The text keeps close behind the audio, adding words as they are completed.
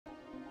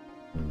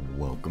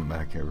Welcome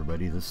back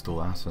everybody, this is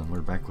Delassa and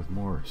we're back with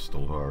more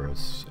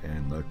Stellaris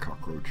and the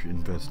Cockroach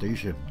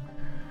Infestation.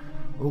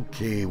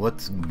 Okay,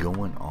 what's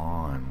going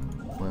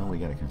on? Well, we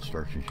got a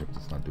construction ship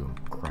that's not doing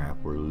crap,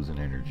 we're losing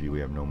energy, we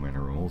have no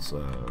minerals,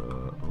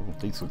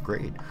 things look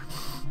great.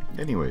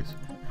 Anyways,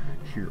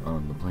 here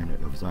on the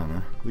planet of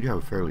Zana, we do have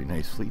a fairly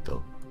nice fleet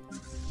though.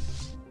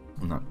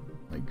 Not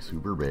like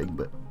super big,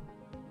 but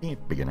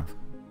big enough.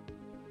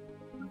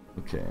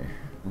 Okay,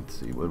 let's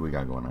see, what do we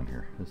got going on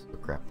here? This is the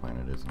crap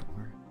planet, isn't it?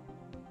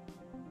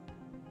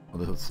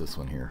 Well, what's this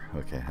one here?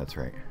 Okay, that's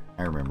right.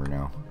 I remember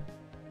now.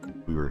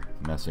 We were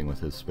messing with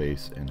his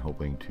space and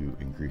hoping to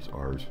increase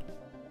ours.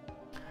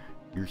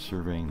 You're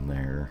surveying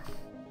there.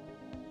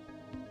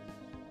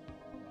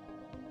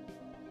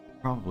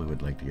 Probably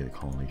would like to get a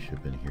colony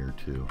ship in here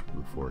too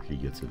before he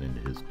gets it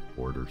into his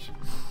borders.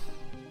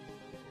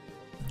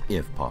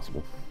 If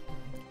possible.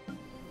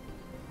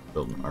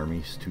 Building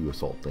armies to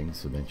assault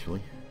things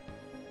eventually.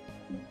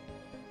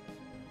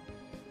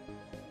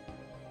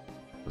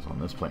 On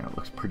this planet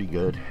looks pretty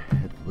good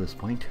at this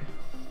point.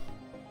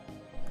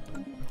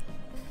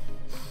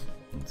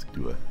 Let's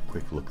do a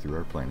quick look through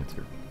our planets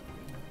here.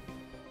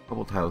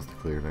 Couple tiles to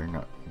clear, they're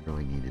not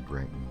really needed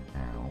right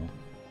now.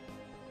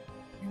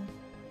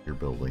 You're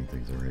building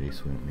things already,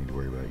 so we don't need to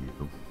worry about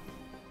you.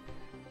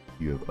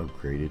 You have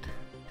upgraded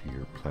to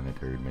your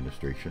planetary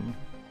administration.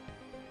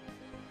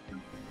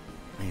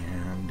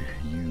 And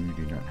you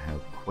do not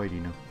have quite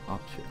enough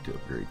option to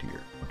upgrade to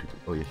your...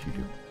 Oh yes you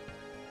do.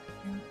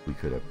 We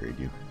could upgrade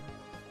you.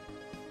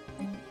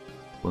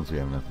 Once we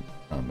have enough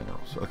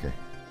minerals. Okay.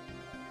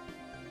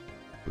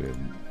 We have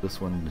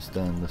this one is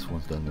done, this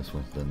one's done, this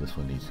one's done, this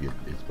one needs to get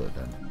its butt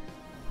done.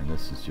 And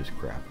this is just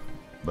crap.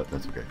 But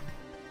that's okay.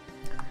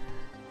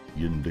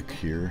 Yunduk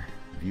here.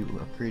 Have you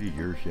upgraded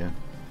yours yet?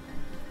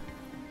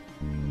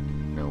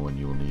 No, and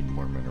you will need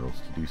more minerals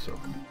to do so.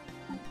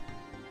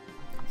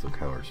 Let's look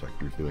how our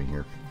sector's doing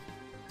here.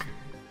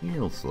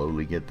 It'll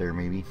slowly get there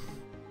maybe.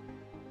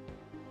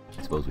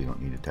 I suppose we don't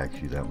need to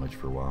tax you that much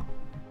for a while.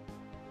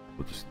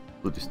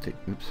 We'll just take,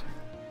 oops.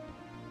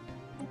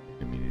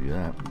 Didn't mean to do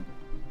that.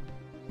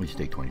 We just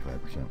take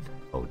 25%.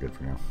 All good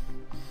for now.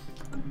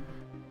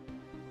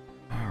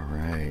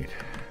 Alright.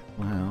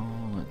 Well,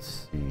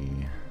 let's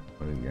see.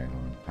 What do we got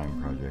on?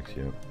 Time projects,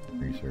 yep.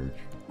 Research.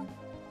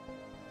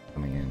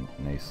 Coming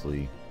in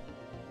nicely.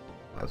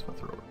 Plasma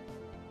thrower.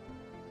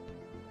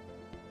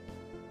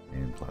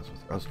 And plasma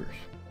thrusters.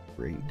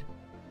 Great.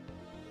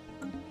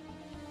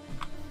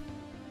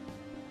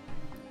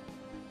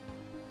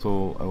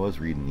 So I was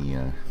reading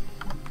the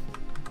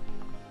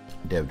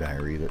dev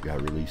diary that got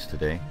released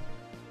today,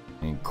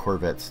 and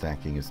Corvette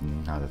stacking is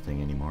not a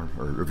thing anymore,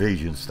 or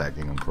evasion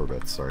stacking on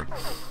Corvettes, sorry,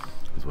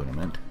 is what I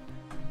meant.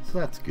 So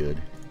that's good.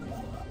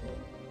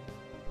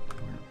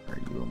 Where are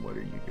you and what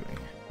are you doing?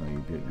 Oh,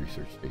 you did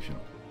research station.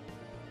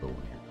 Over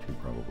here too,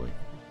 probably.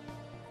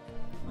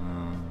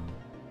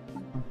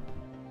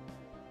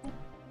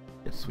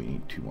 Yes, we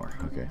need 2 more.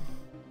 Okay.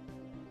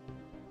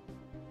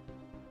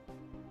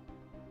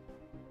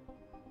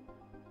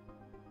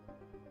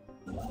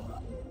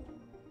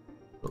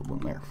 Build one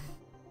there.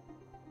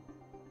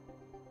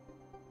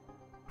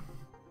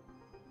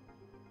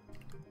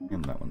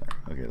 And that one there.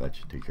 Okay, that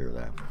should take care of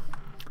that.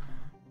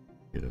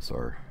 Get us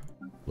our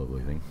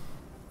lovely thing.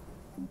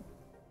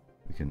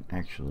 We can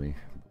actually...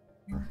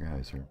 Our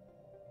guys are...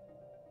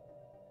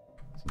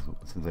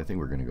 Since I think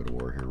we're going to go to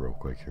war here real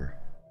quick here.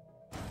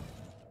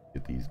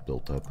 Get these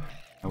built up.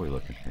 How are we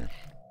looking here?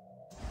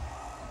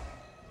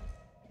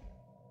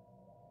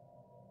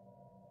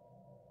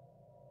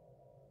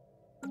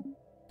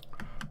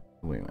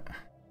 Wait a minute.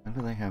 How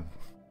do they have...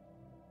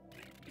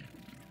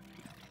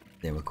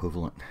 They have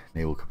equivalent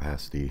naval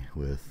capacity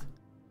with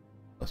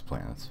less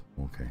planets.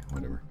 Okay,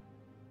 whatever.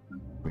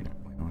 We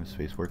don't have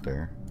spaceport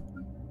there.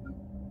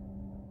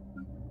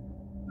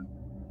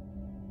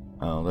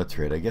 Oh, that's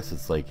right. I guess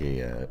it's like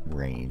a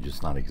range.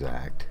 It's not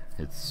exact.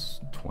 It's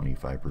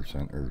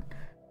 25% or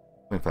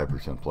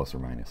 25% plus or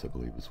minus, I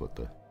believe, is what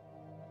the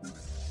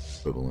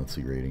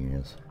equivalency rating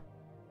is.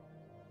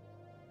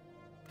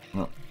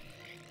 Well,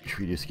 should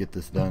we just get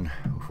this done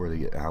before they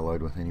get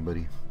allied with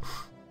anybody?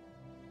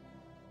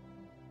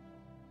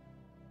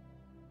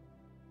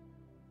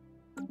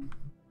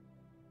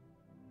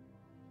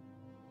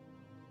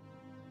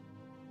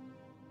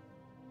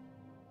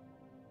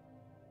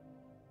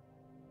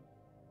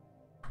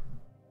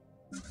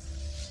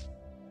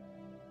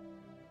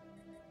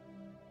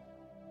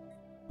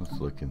 Let's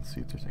look and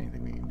see if there's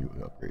anything we can do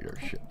to upgrade our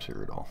ships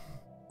here at all.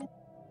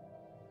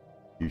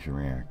 Fusion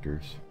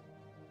reactors.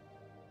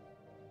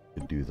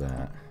 Could do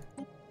that.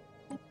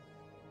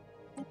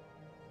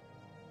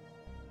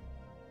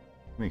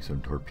 Make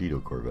some torpedo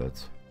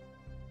corvettes.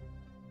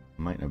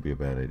 Might not be a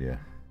bad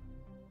idea.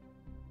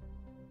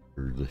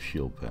 Or the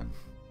shield pen.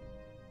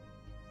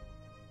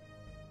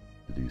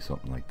 To do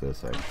something like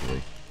this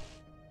actually.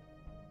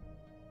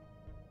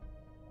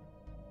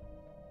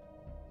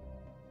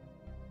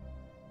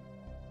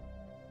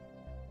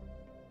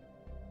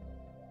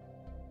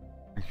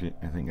 Actually,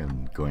 I think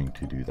I'm going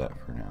to do that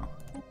for now.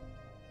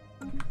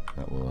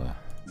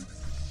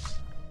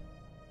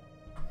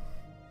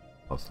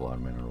 Costs a lot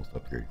of minerals to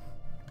upgrade.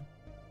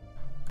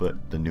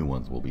 But the new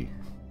ones will be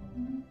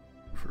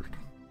first.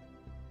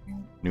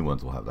 New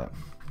ones will have that.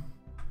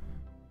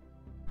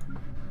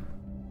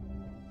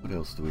 What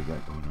else do we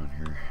got going on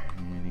here?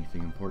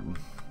 Anything important?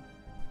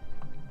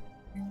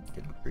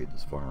 Can upgrade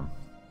this farm.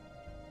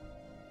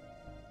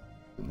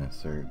 Is it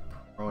necessary?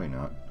 Probably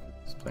not.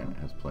 This planet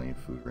has plenty of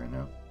food right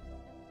now.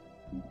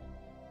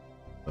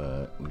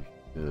 But we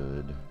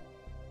should.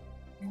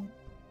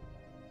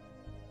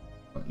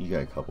 Well, you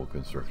got a couple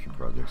construction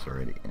projects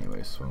already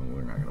anyway, so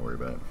we're not going to worry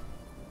about it.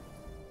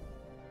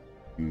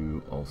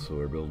 You also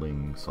are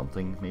building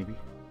something, maybe?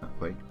 Not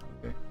quite?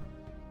 Okay.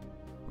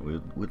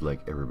 Would like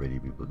everybody to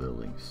be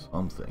building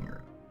something.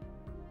 Or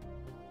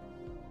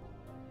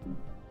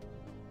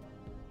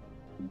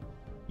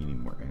you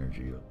need more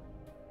energy, though.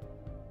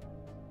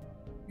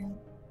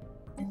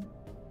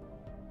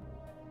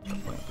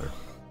 Plant there.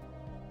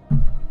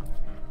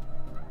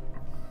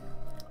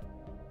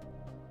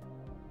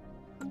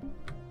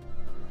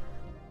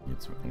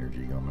 Get some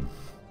energy going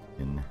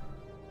in.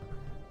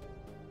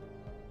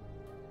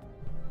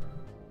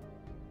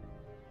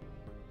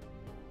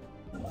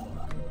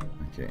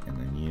 Okay, and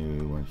then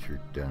you, once you're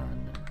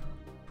done,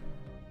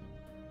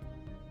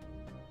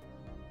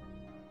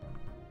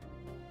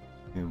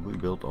 have we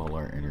built all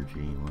our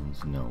energy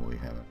ones? No, we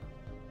haven't.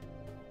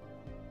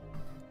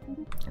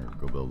 Or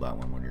go build that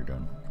one when you're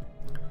done.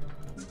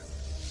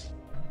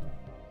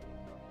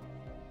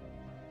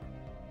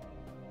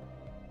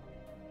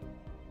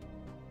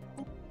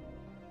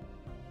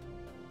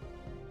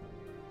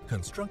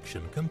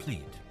 Construction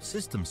complete.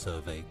 System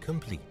survey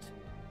complete.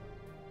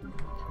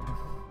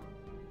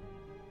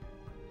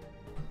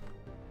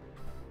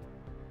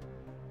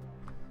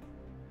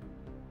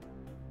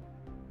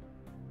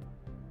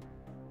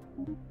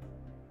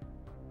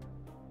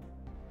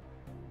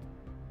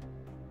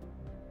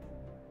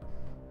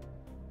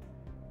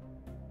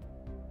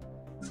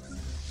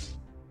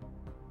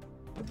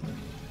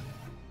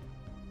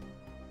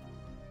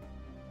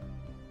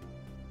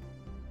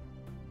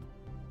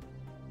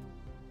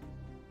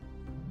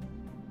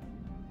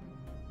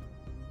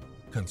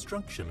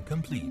 Construction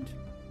complete.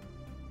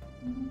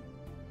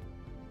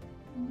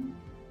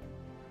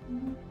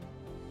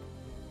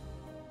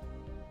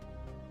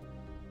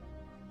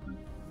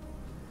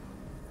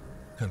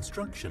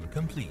 Construction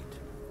complete.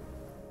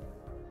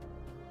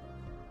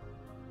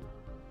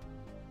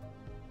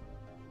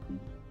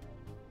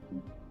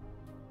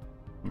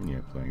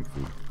 Yeah, plenty of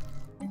food.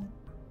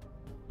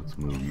 Let's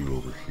move you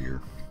over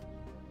here.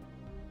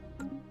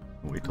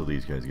 Wait till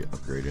these guys get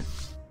upgraded.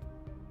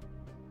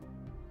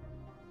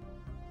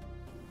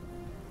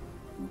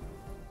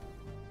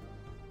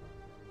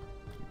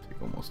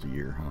 Almost a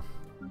year, huh?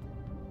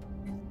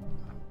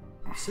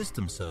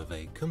 System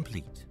survey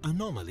complete.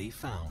 Anomaly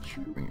found.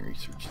 Sure, we can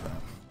research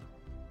that.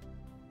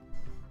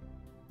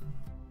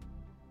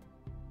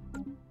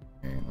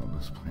 And on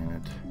this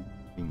planet,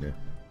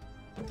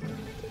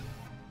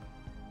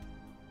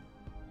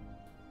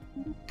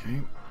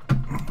 okay,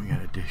 we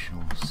got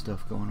additional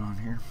stuff going on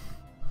here.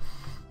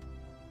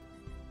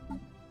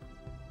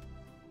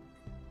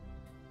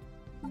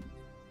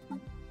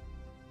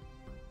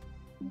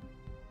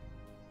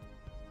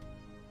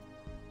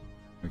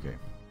 Okay.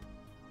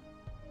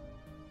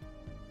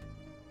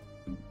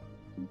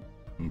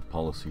 And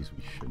policies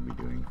we should be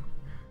doing.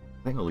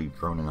 I think I'll leave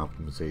drone and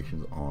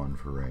optimizations on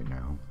for right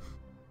now.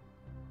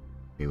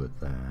 Okay with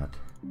that.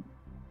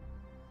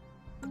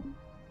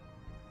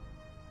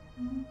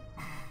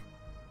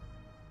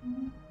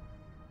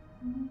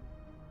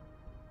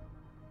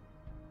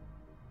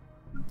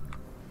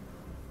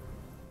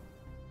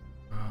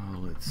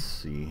 Let's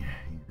see.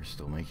 You're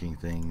still making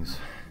things.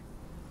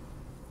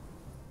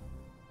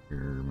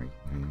 You're making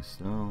things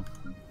still.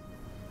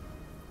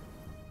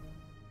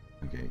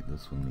 Okay,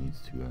 this one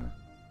needs to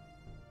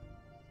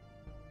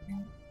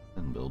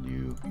and build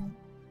you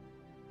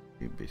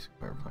a basic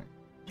power plant.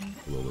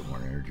 A little bit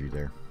more energy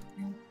there.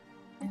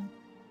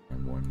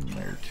 And one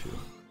there too.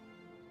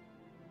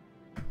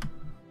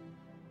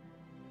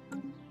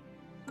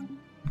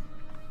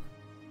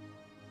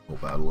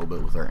 Help out a little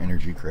bit with our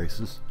energy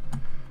crisis.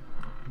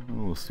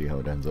 We'll see how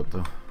it ends up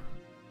though.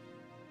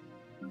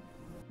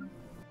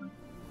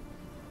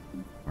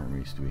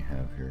 Armies do we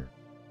have here?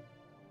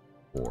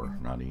 4,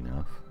 not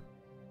enough.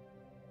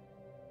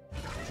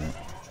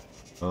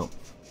 Oh.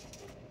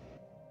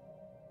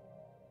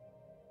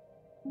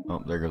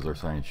 Oh, there goes our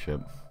science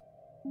ship.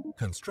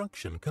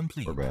 Construction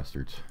complete. Poor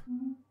bastards.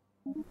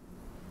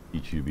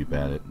 Teach you to be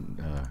bad at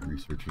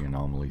researching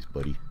anomalies,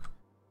 buddy.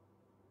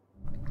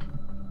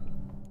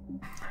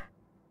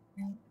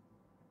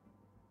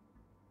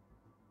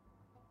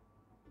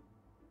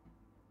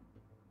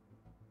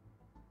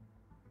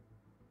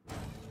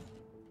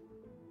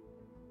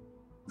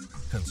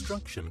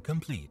 Construction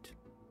complete.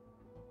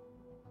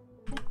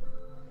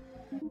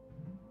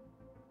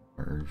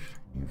 Merge,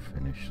 you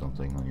finished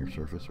something on your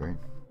surface, right?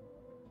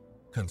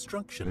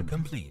 Construction Good.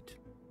 Complete.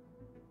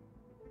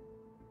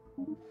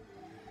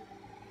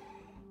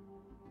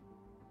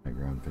 My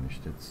ground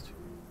finished its.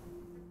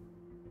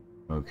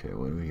 Okay,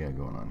 what do we got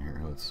going on here?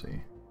 Let's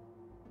see.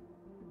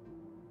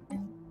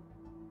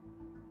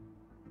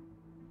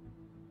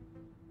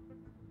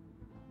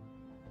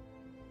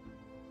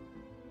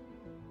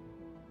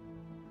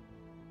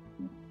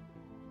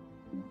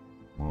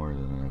 More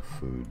than enough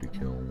food to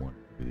kill one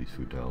of these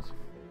food tiles.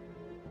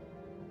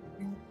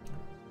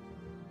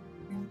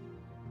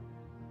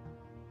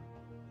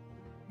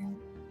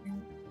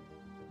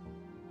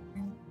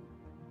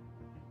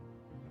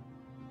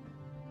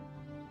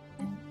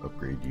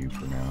 Upgrade you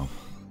for now.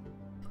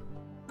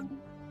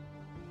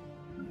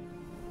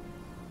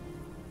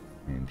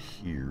 And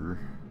here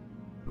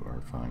you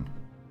are fine.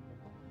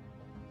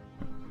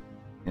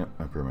 Yep,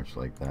 I pretty much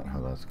like that, how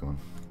that's going.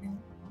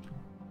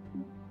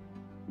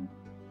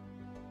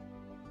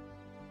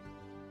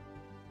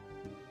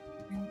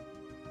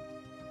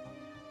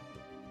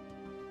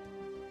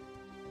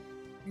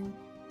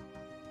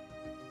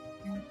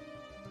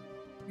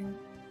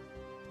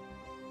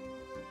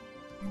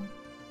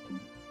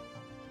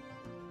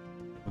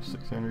 With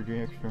 6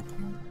 energy extra.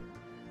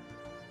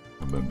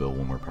 I'm gonna build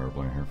one more power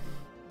plant here.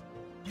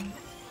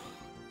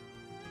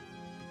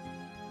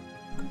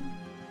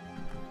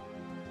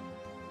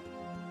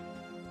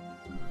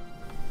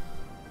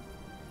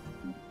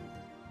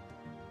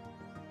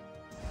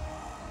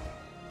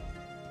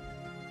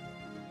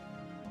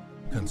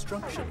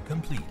 Construction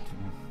complete.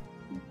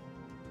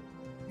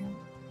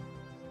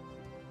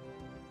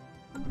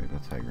 Wait,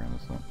 that's high ground,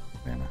 that's not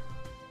Vanna.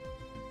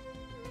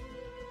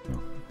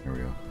 Oh, here we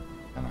go.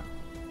 Vanna.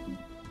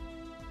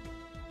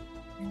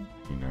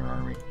 In our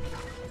army.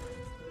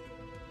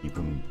 Keep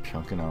them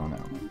chunking on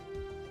out.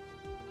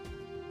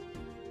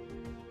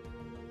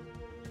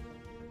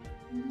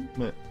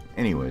 But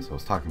anyways, I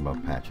was talking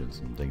about patches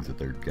and things that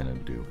they're gonna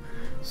do.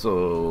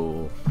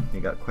 So they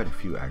got quite a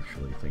few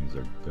actually things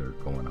that are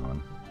going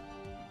on.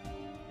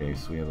 Okay,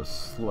 so we have a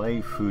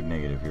slight food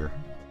negative here.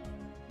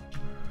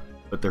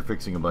 But they're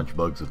fixing a bunch of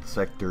bugs with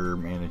sector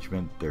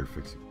management. They're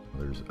fixing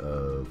others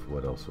of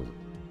what else was it?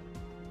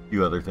 A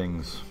few other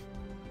things.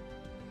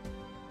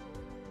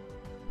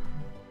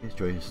 Is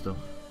Joy still?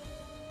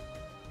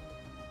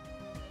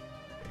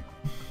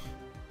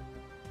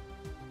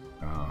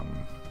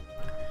 Okay.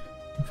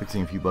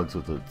 Fixing a few bugs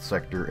with the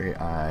sector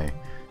AI.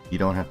 You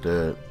don't have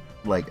to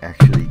like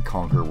actually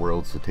conquer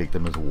worlds to take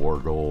them as a war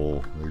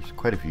goal. There's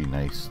quite a few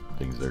nice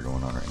things that are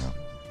going on right now.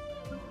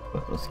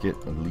 But let's get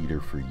a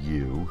leader for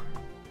you.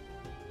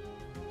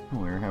 Oh,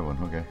 we already have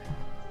one. Okay.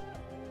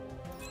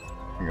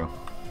 Here you go.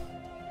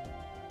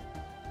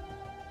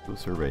 Go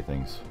survey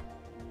things.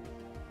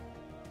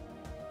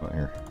 Oh,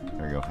 here.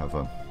 There you go. Have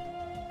fun.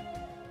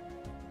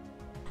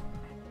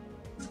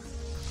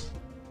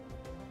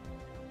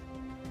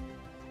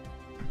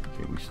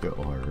 Okay, we still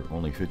are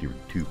only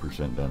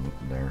 52% done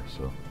there,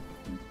 so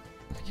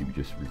let's keep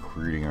just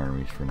recruiting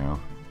armies for now.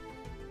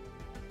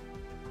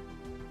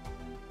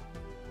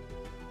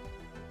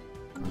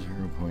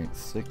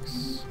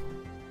 0.6.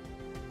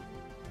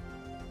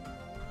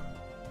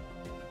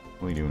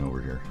 What are we doing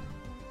over here?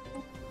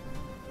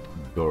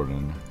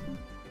 Gordon.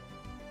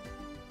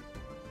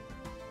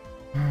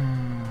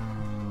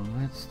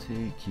 Let's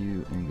take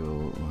you and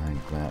go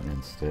like that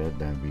instead.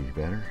 That'd be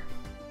better.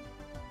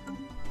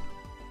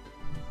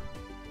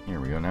 Here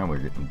we go. Now we're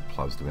getting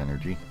positive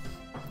energy.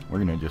 We're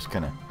gonna just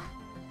kind of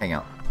hang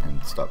out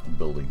and stop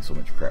building so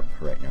much crap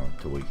right now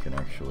until we can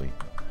actually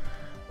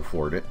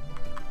afford it.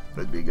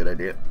 That'd be a good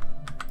idea.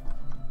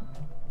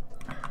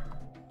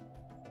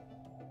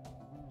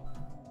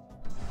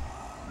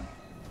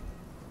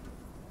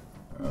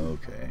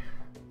 Okay.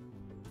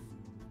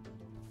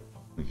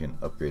 We can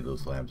upgrade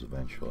those labs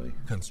eventually.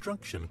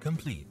 Construction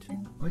complete.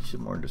 Which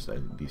more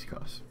decided these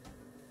costs?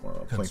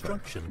 More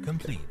Construction 25.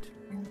 complete.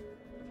 Okay.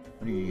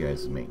 What are you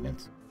guys'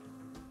 maintenance?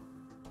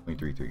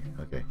 0.33.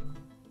 Okay.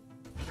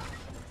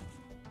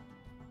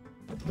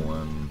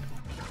 1.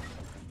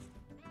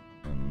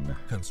 And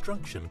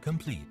Construction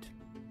complete.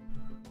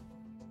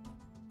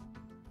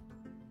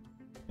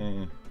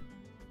 okay.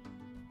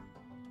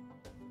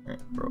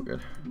 Alright, we're all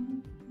good.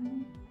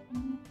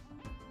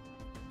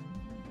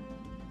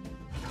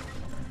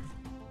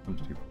 One,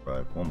 2,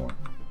 5. One more.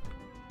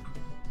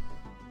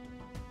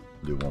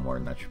 Do one more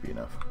and that should be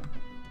enough.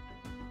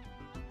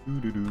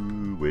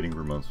 Waiting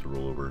for months to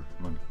roll over.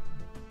 Come on.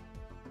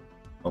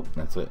 Oh,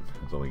 that's it.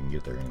 That's all we can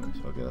get there anyways.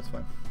 Okay, that's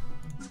fine.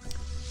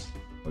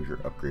 How's your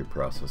upgrade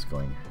process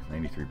going?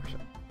 93%.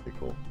 Okay,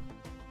 cool.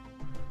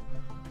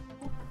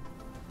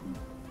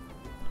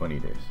 20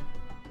 days.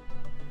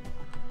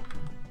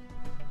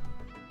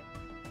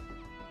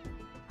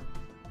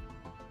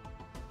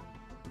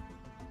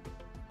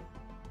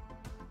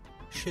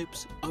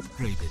 Ships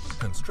upgraded.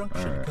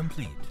 Construction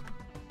complete.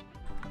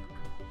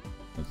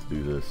 Let's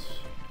do this.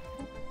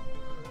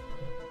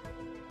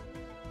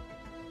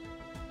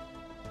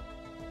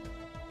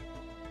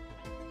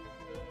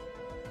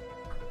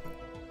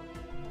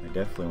 I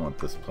definitely want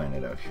this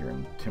planet out here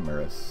in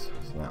Timorous,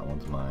 so that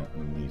one's mine.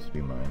 It needs to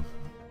be mine.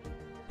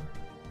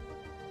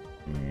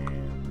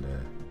 And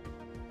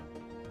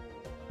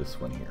this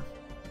one here.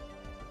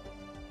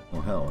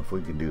 Well, hell, if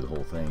we can do the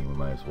whole thing, we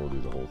might as well do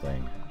the whole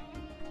thing.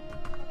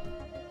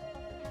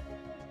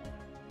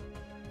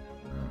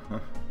 I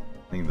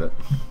think that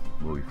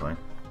will be fine.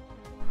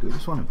 Do we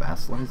just want to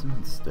vassalize them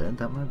instead?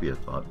 That might be a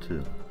thought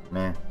too.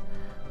 Nah,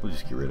 we'll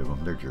just get rid of them.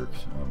 They're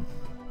jerks.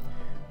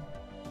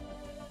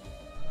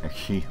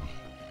 Actually,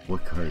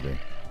 what are they?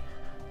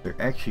 They're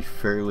actually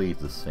fairly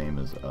the same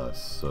as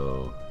us,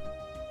 so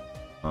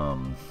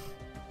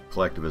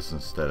collectivists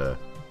instead of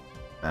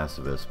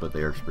pacifists, but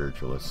they are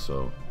spiritualists,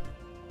 so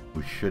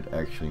we should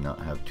actually not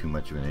have too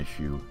much of an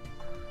issue.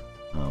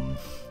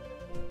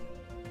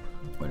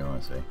 What do I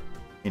want to say?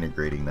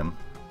 Integrating them.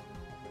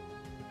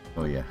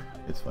 Oh yeah,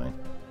 it's fine.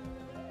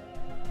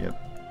 Yep.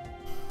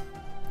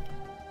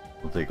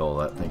 We'll take all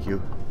that, thank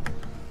you.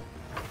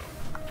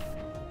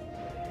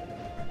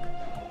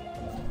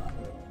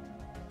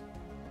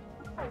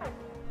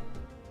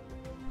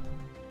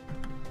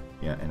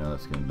 Yeah, I know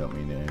that's going to dump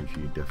me into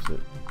energy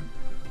deficit.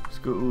 Let's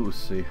go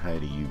say hi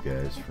to you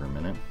guys for a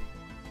minute.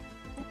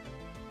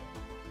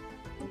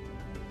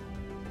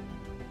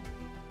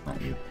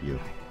 Not you, you.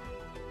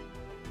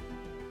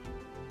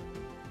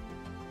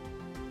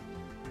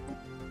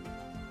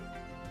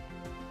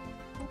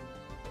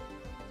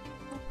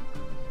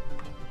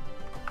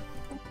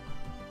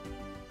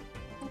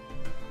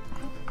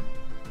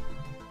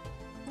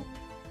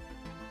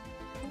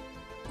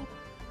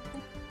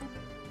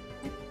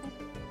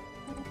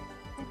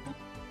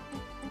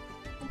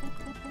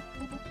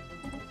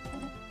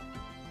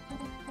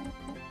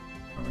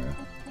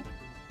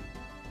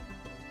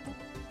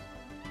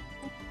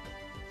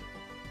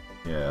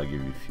 Yeah, I'll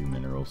give you a few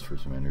minerals for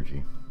some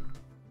energy.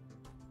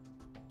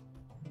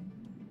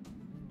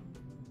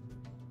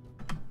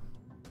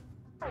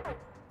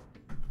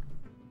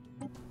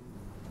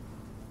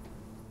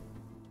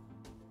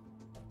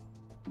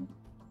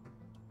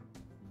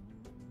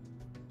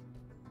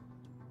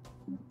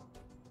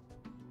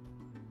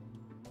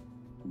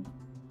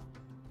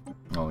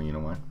 Oh, you know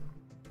what?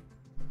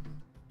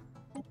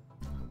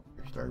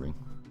 You're starving.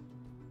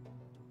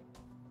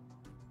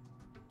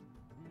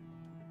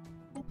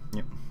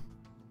 Yep.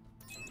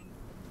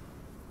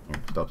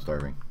 Here, stop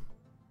starving.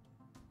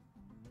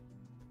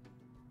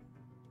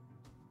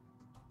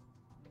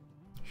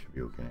 Should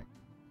be okay.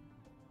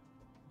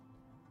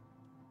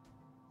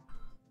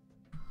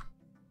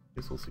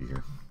 Guess we'll see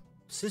here.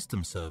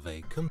 System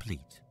survey complete.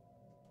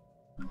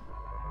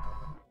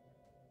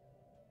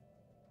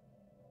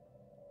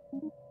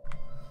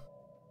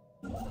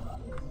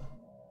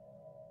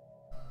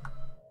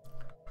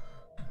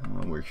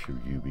 Where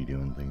should you be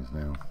doing things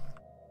now?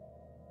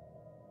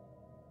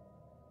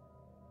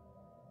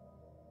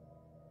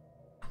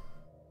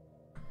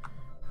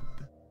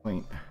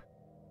 Wait.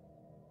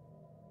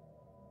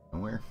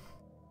 Nowhere?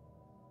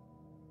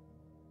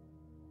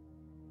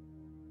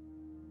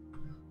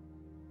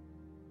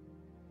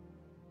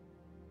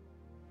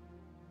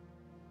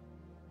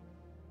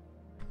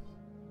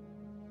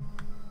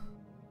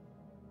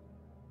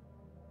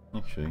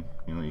 Actually,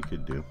 you know what you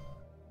could do?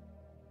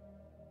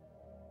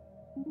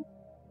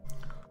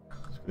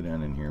 Let's go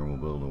down in here and we'll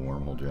build a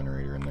wormhole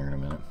generator in there in a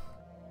minute.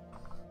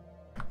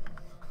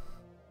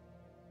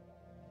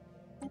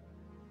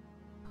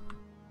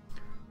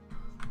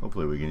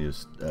 Hopefully we can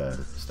just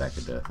stack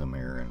a death in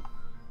there and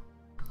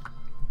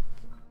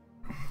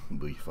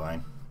we'll be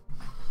fine.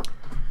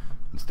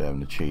 Instead of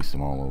having to chase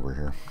them all over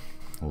here.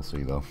 We'll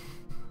see though.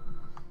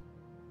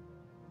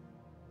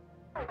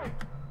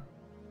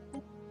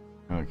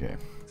 Okay.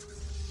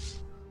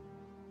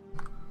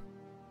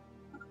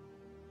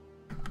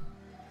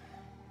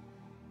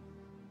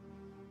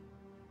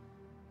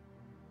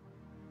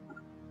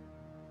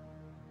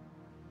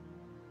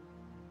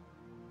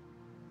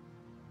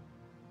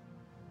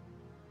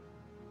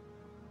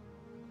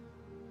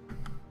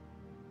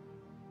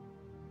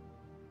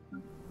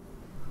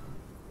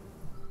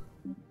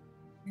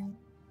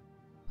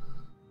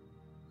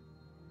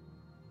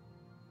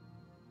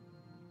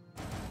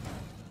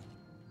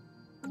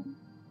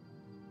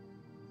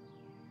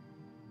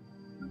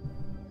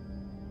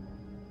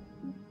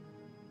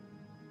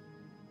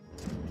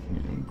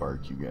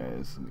 Embark you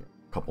guys.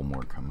 A couple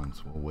more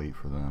comments. We'll wait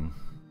for them.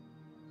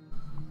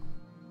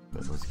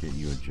 But let's get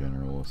you a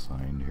general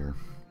assigned here.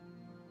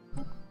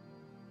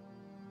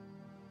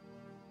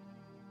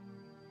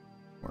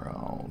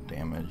 Morale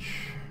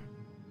damage.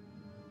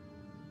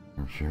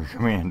 I'm sure,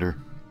 Commander.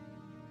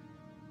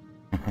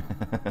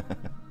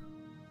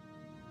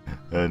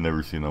 I've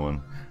never seen that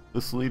one.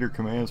 This leader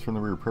commands from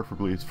the rear,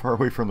 preferably as far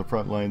away from the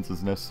front lines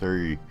as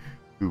necessary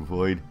to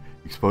avoid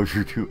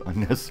exposure to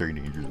unnecessary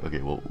dangers.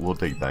 Okay, we'll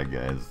take that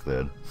guy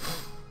instead.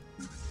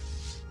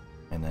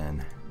 And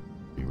then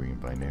see if we can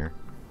find air.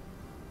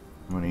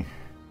 How many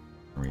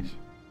armies?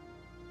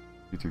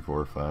 2, 3,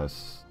 4, 5,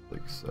 6,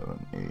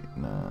 7, 8,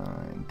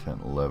 9, 10,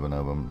 11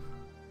 of them.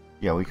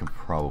 Yeah, we can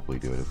probably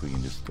do it if we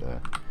can just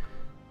get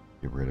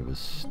rid of his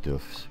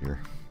stuffs here.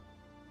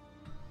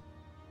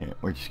 Yeah,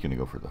 we're just gonna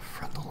go for the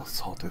frontal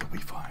assault. It'll be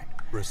fine.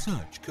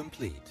 Research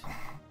complete.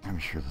 I'm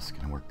sure this is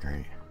gonna work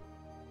great.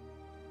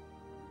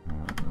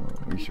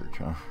 Research,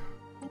 huh?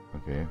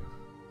 Okay.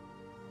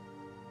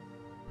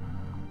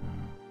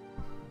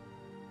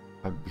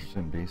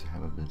 5% base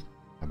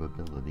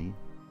habitability.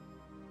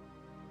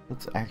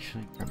 Let's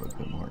actually grab a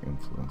bit more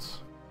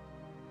influence.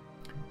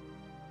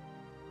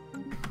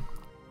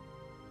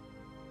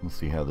 We'll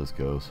see how this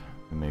goes.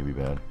 It may be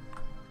bad.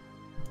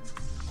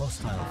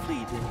 Hostile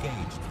fleet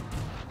engaged.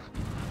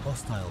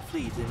 Hostile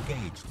fleet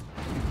engaged.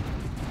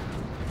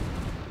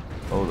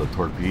 Oh, the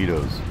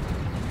torpedoes.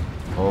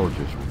 Oh,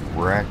 just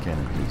wrecking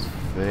his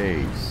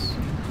face.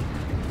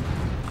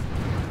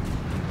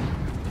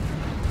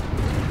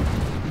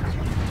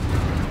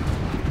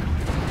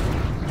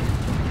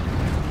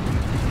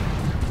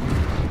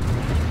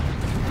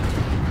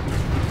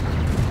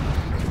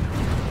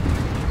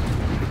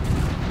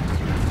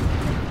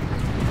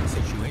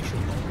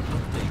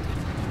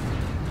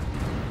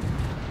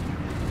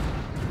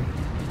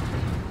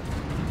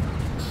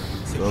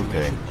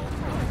 Okay.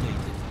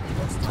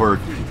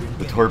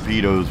 The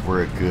torpedoes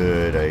were a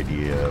good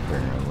idea,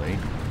 apparently.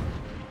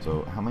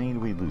 So, how many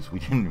did we lose? We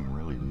didn't even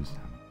really lose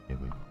that many,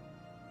 did we?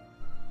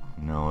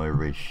 No,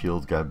 everybody's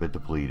shields got a bit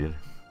depleted.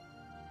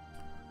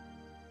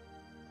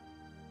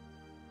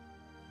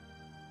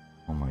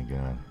 Oh my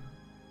god.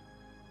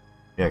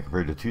 Yeah,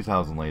 compared to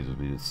 2,000 lasers,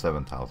 we did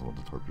 7,000 with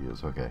the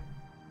torpedoes. Okay.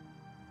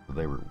 So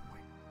they were...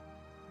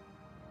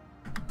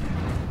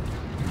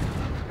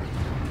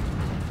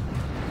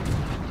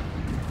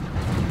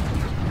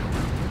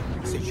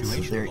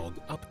 Situation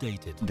log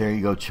updated. There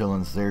you go,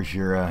 chillins. There's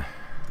your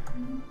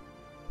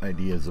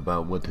ideas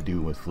about what to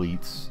do with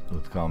fleets,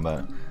 with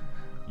combat.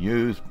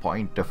 Use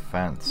point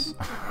defense.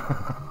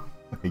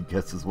 I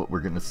guess is what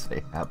we're gonna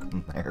say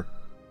happened there.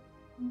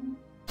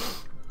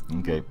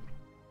 Okay.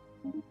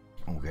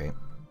 Okay.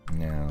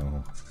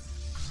 Now,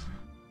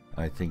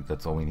 I think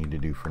that's all we need to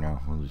do for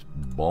now. We'll just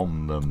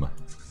bomb them.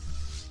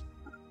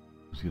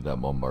 Let's get that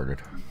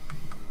bombarded.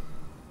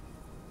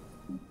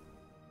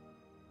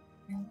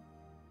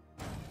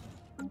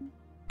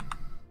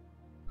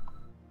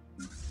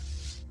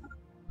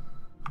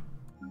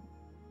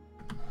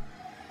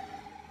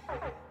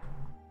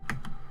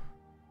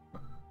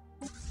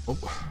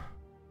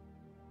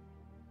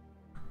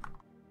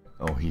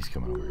 Oh, he's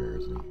coming over here,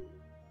 isn't he?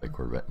 Like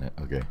we're betting it.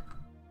 Okay.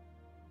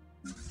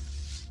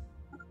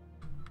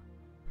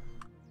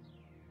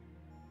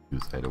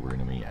 Suicide over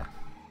enemy, yeah.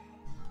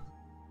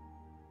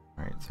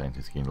 Alright,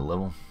 scientists gained a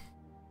level.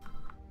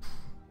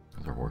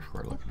 How's our war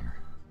squad looking here?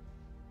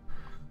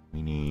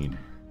 We need...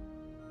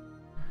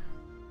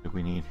 What do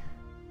we need?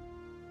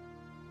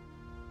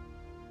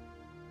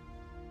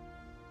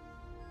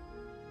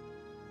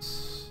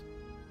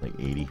 Like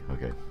 80?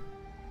 Okay.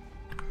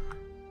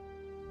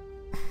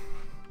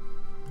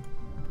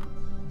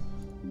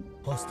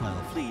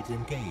 Hostile fleet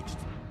engaged.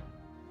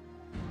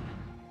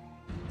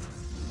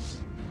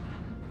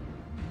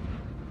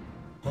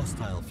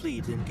 Hostile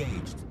fleet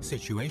engaged.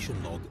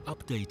 Situation log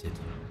updated.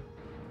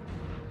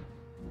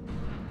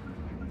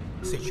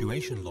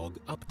 Situation log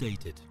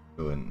updated.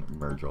 Go and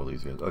merge all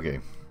these guys. Okay.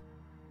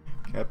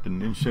 Captain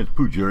Vincent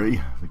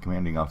Pujari, the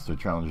commanding officer,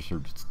 challenges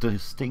her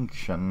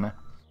distinction.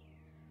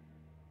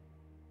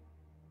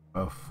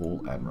 A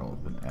full admiral has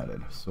been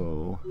added.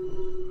 So,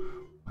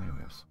 why do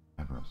we have some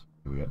admirals?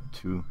 We got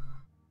two.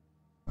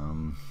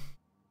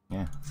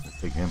 Yeah, let's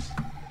take him.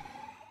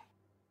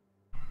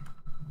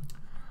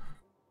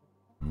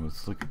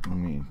 Let's look at, let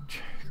me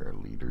check our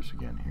leaders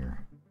again here.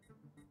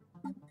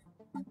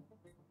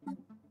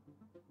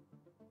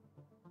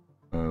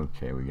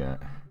 Okay, we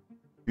got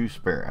two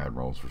spare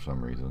admirals for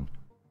some reason.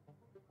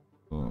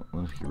 Well,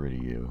 let's get rid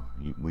of you.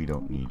 We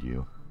don't need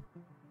you.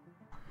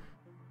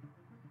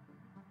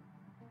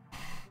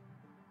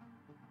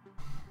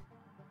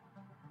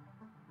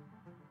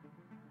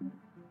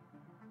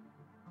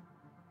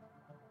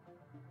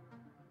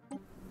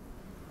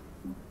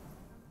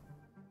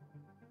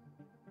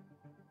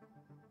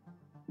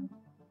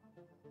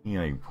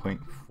 Yeah,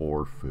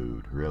 0.4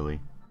 food, really?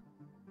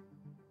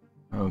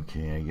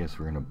 Okay, I guess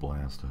we're gonna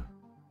blast a...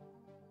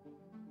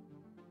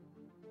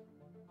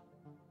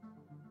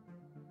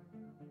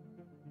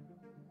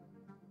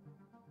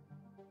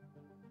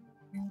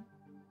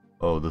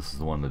 Oh, this is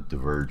the one that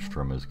diverged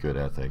from his good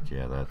ethic.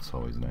 Yeah, that's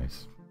always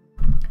nice.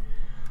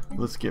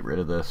 Let's get rid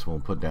of this. We'll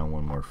put down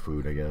one more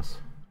food, I guess.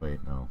 Wait,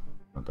 no,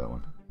 not that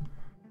one.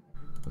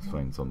 Let's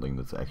find something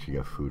that's actually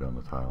got food on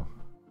the tile.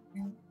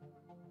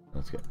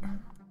 That's good.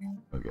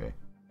 Okay.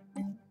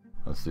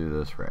 Let's do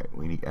this right.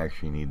 We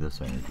actually need this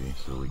energy,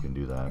 so we can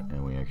do that.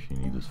 And we actually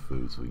need this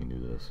food, so we can do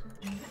this.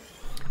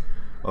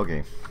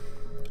 Okay.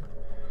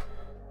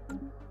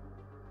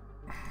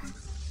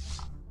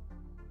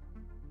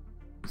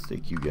 Let's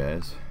take you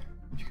guys.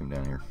 Why don't you come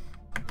down here?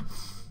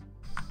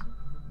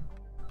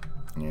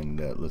 And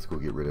let's go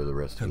get rid of the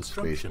rest of the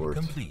spaceports.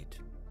 Complete.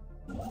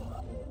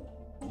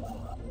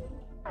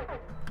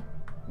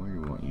 Where do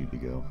you want you to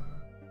go?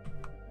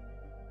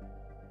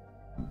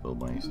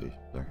 Build mining stations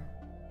there.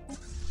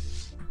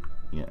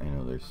 Yeah, I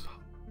know there's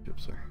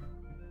ships there.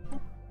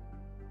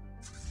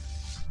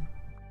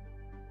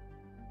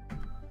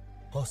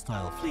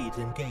 Hostile fleet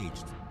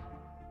engaged.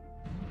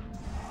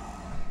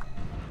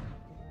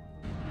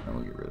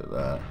 We'll get rid of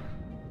that.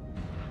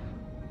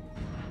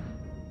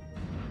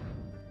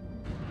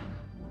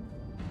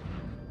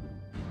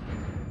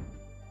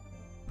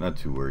 Not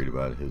too worried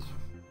about his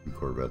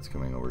Corvettes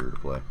coming over here to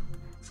play.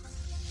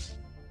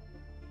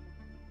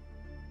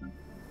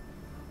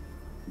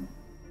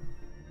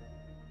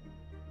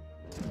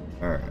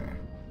 Alright.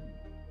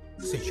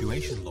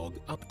 Situation log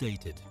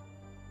updated.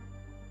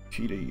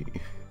 Cheetah.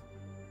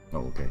 Oh,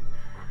 okay.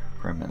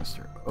 Prime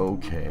Minister.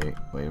 Okay.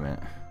 Wait a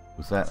minute.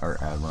 Was that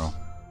our Admiral?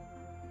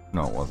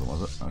 No, it wasn't,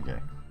 was it? Okay.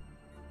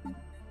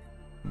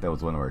 That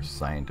was one of our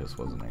scientists,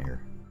 wasn't it,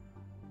 here?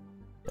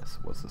 Yes,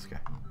 it was this guy.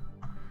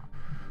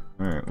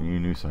 Alright, we need a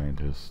new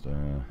scientist.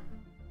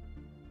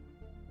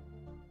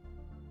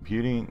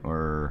 Computing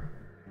or...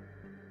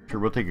 Sure,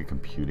 we'll take a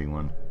computing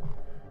one.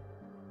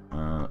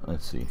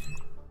 Let's see.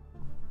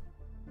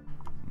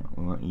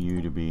 We want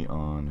you to be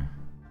on...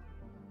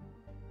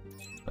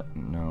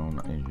 no,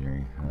 not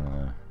engineering.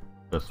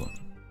 This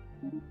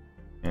one.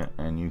 Yeah,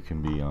 and you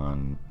can be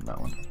on that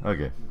one.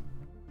 Okay.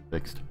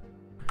 Fixed.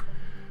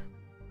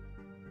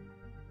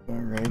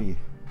 Alrighty.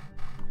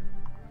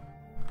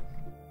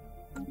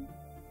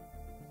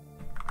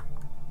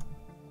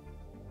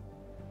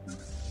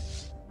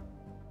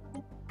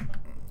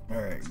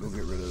 Alright, go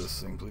get rid of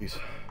this thing, please.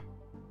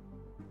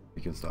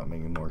 You can stop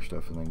making more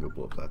stuff and then go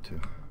blow up that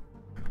too.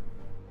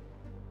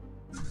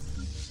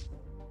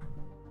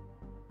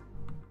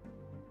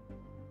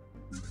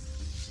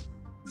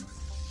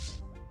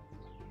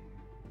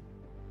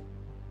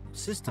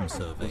 System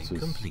survey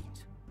complete.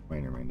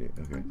 Minor mandate,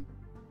 okay.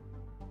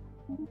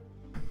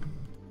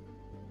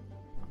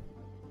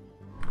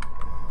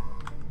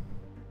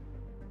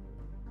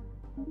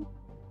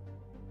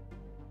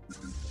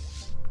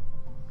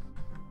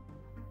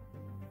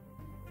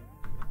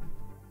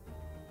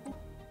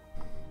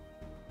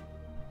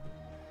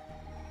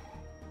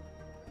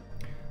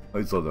 I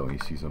always love that when you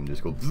see something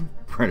just go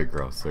right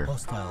across there.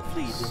 Hostile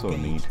fleet So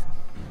engaged.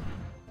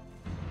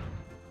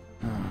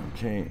 neat.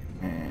 Okay,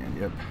 and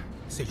yep.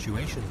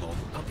 Situation log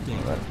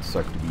updated. Well, that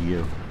sucked to be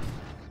you.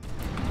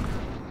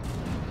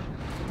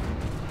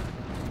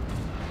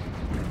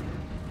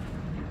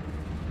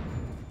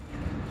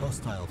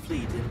 Hostile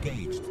fleet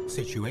engaged.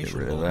 Situation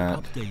Get rid of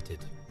log that. updated.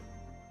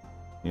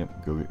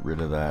 Yep, go get rid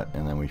of that,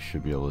 and then we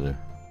should be able to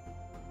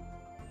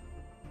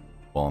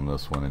bomb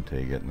this one and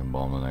take it, and then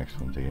bomb the next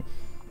one and take it.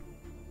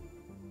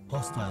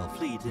 Hostile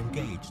fleet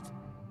engaged.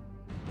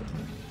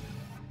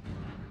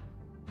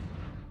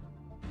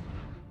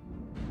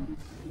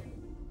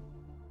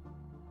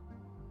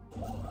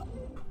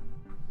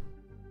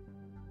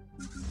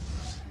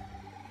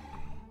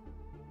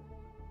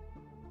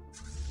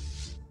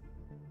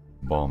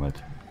 Bomb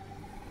it.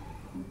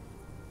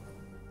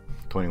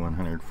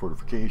 2100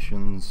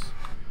 fortifications.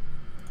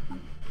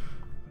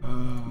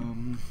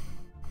 You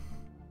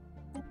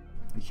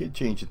can't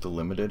change it to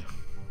limited.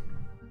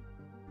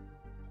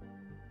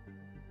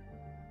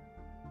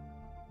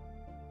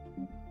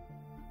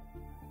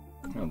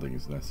 I don't think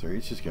it's necessary.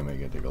 It's just gonna make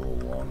it take a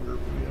little longer.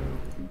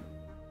 Yeah.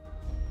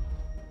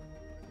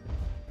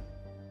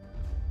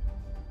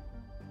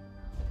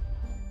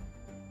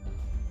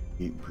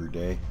 8 per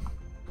day.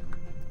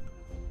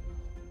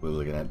 We're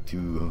looking at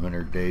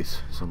 200 days,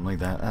 something like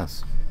that.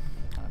 That's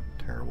not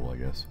terrible, I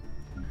guess.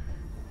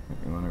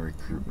 You want to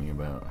recruit me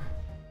about...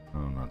 Oh,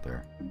 I'm not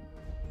there.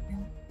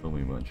 Tell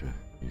me a bunch of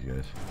these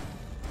guys.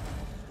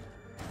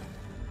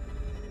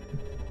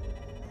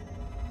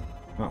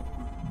 Oh.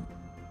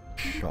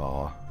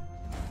 Shaw.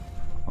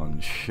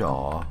 On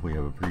Shaw, we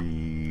have a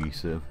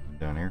pre-civ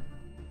down here.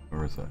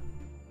 Where is that?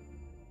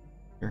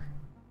 Here?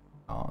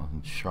 Oh,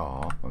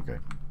 Shaw. Okay.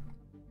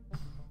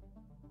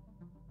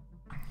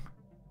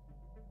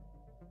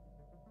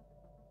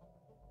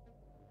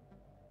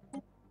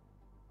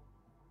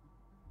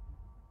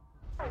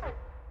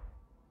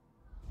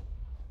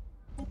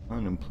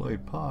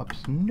 Unemployed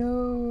pops.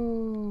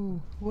 No!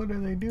 What are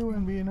they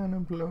doing being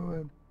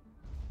unemployed?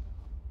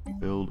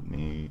 Build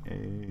me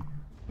a...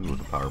 Ooh,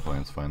 the power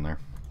plant's fine there.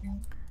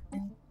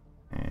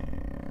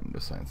 And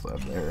the science lab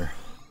there.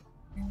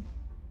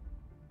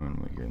 And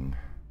we can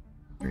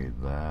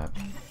upgrade that.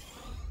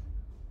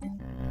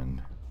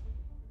 And...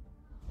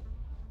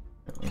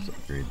 yeah, let's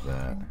upgrade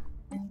that.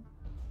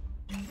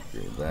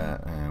 Upgrade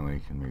that. And we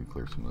can maybe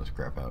clear some of this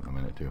crap out in a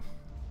minute too.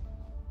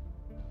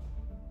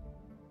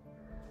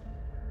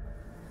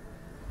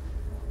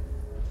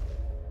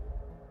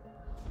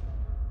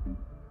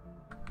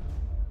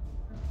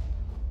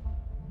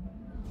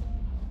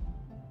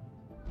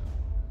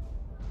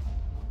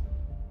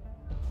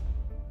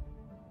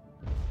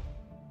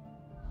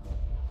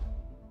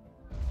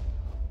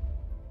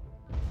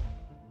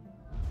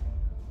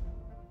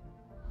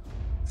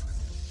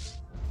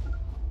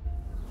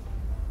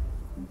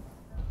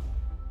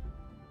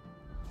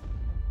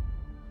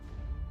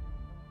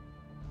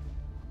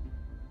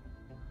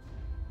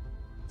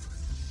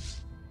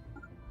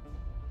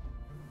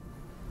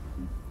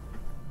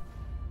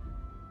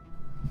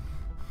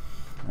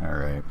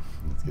 Alright,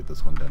 let's get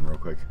this one done real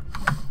quick.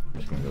 I'm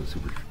just gonna go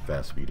super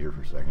fast speed here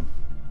for a second.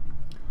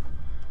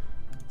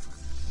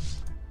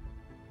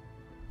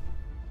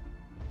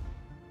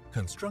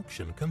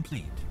 Construction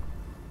complete.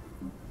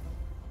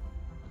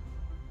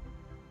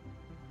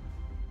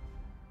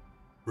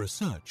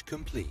 Research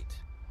complete.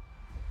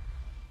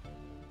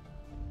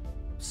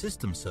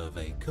 System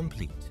survey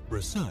complete.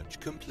 Research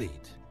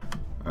complete.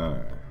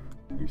 Alright.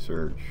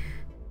 Research.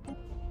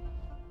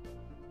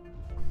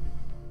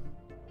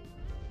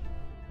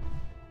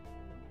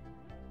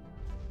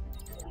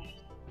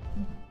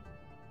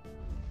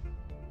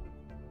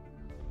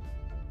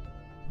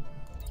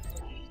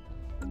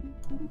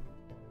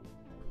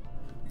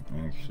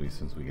 Actually,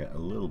 since we got a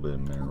little bit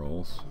of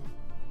minerals,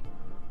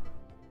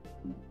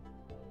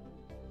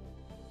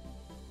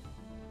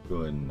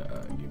 go ahead and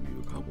give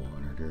you a couple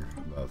hundred here,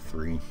 about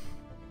 3. We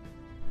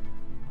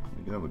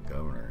do have a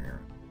governor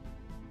here.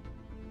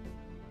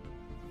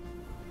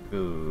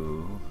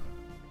 Go.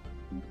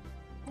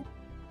 I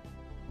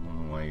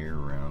don't know why you're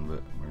around,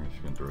 but we're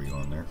just gonna throw you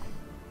on there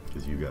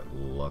because you got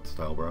lots of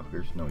tile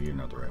brokers. No, you're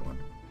not the right one.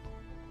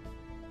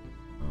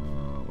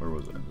 Where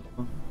was it? This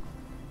one?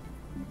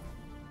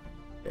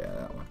 Yeah,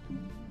 that one.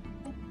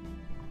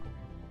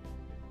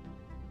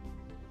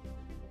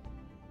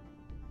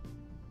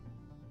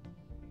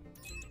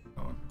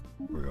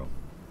 Here we go.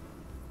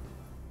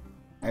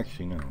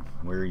 Actually, no.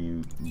 Where are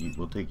you?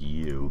 We'll take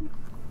you.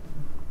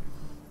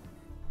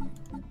 And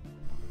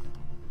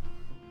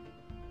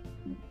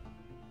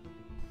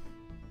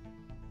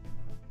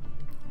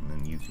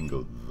then you can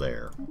go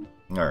there.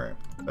 Alright,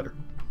 better.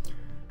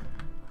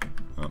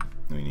 Oh,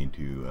 we need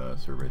to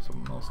survey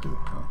something else too.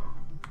 Oh.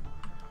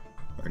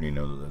 I already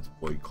know that that's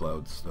void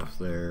cloud stuff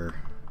there.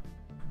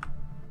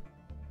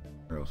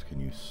 Where else can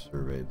you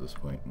survey at this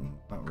point?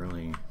 Not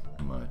really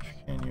much,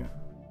 can you?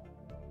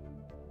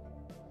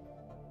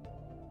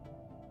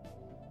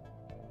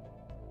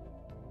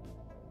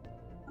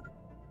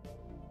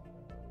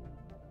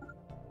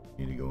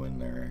 Need to go in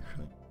there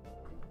actually.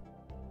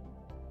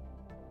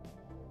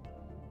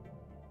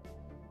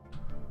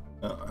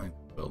 Oh, I'm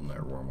building that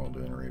wormhole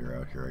generator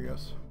out here, I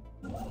guess.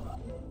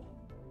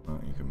 Oh,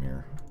 you come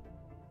here.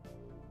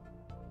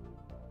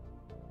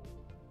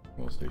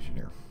 We'll station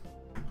here.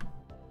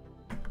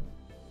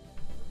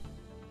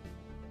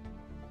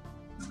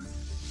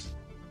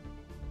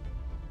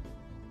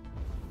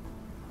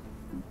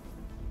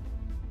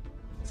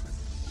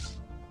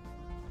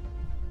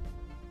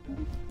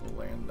 We'll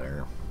land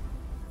there.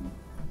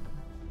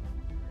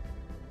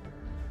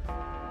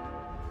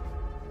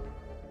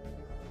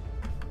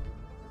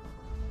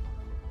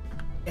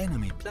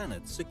 Enemy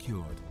planet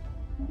secured.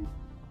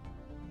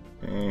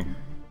 Okay,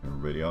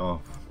 everybody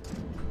off.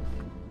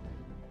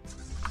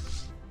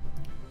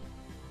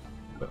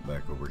 But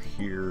back over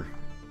here.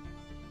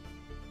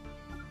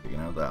 Taking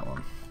out that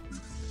one.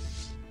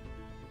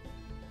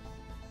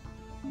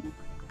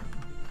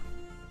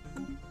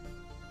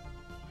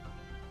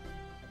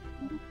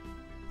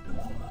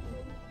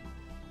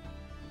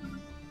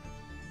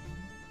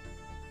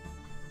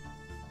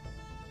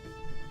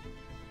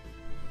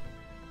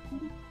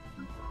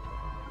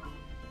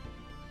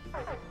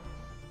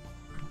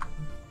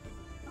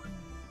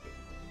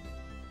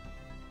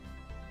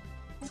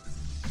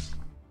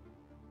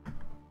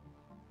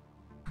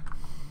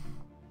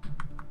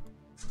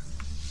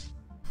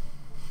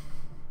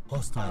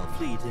 Hostile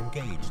fleet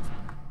engaged.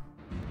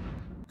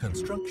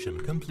 Construction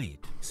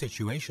complete.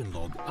 Situation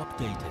log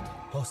updated.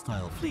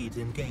 Hostile fleet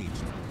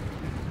engaged.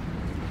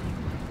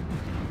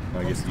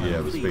 I guess you have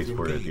a Hostile fleet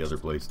spaceport at the engaged. other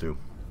place too.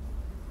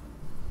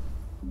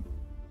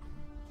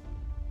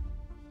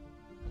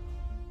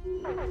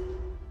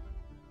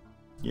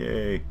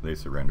 Yay, they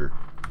surrender.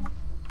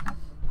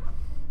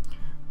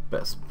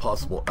 Best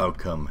possible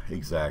outcome,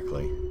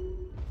 exactly.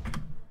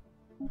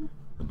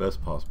 The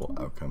best possible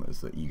outcome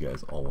is that you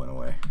guys all went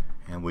away.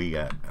 And we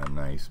got a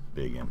nice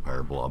big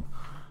empire blob.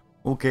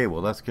 Okay,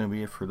 well that's going to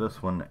be it for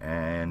this one.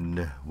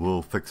 And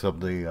we'll fix up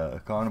the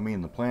economy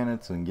and the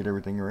planets and get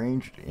everything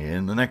arranged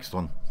in the next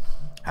one.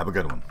 Have a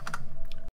good one.